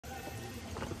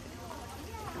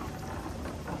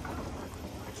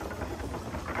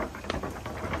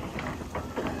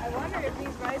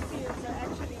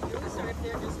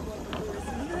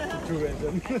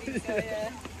them. I think so, yeah.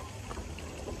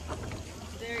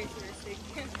 Very touristic.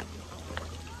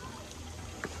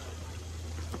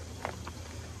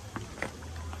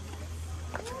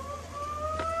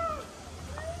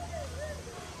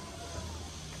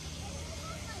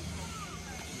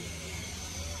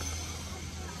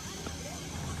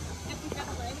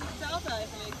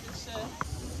 Eigenlijk. Dus,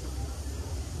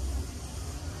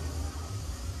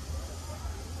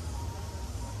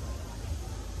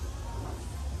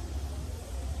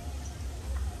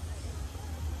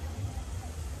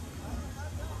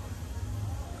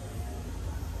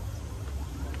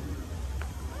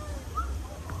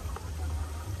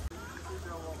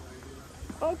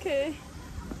 Okay.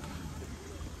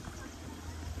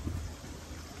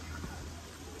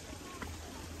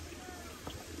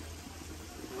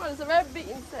 Well, it's a very big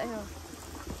insect here.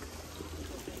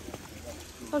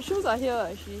 Her shoes are here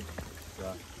actually.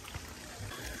 Yeah.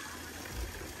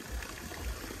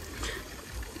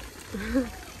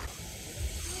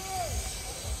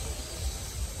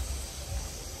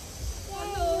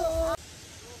 Hello.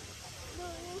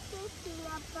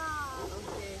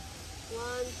 Okay. 1,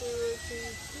 2, 3,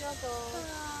 Singapore.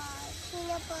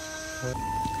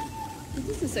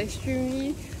 This is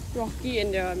extremely rocky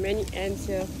and there are many ants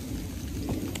here.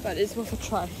 But it's worth a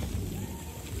try.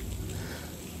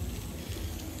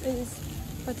 And it's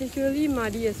particularly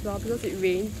muddy as well because it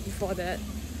rained before that.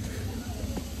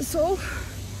 So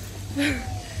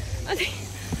I think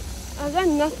I've done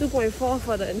enough 2.4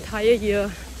 for the entire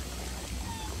year.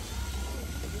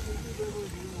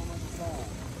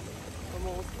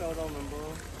 Almost fell down, remember?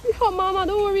 We help Mama,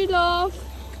 don't worry, love.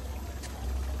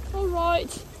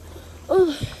 Alright.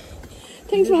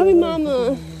 Thanks for having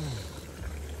Mama.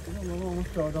 Mama almost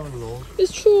fell down, you know.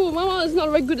 It's true, Mama is not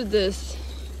very good at this.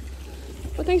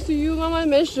 But thanks to you, Mama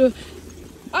managed to...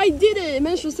 I did it!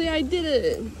 Managed to say I did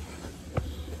it!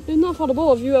 If not for the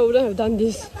both of you, I wouldn't have done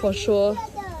this, for sure.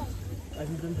 I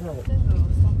didn't help.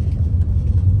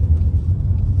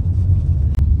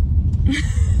 It's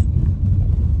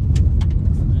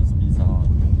bizarre.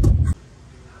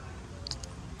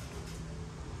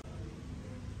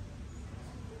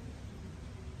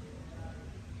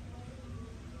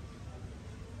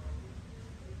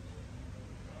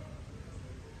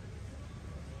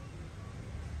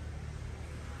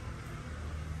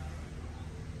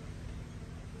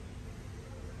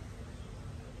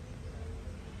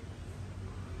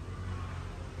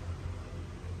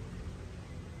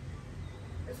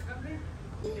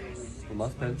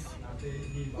 Mama's pants.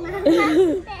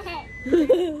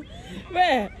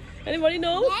 Where? Anybody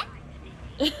know?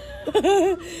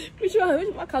 Which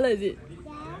one? What colour is it?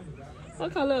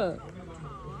 What colour?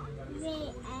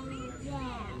 Red and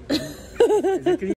yellow. Exactly.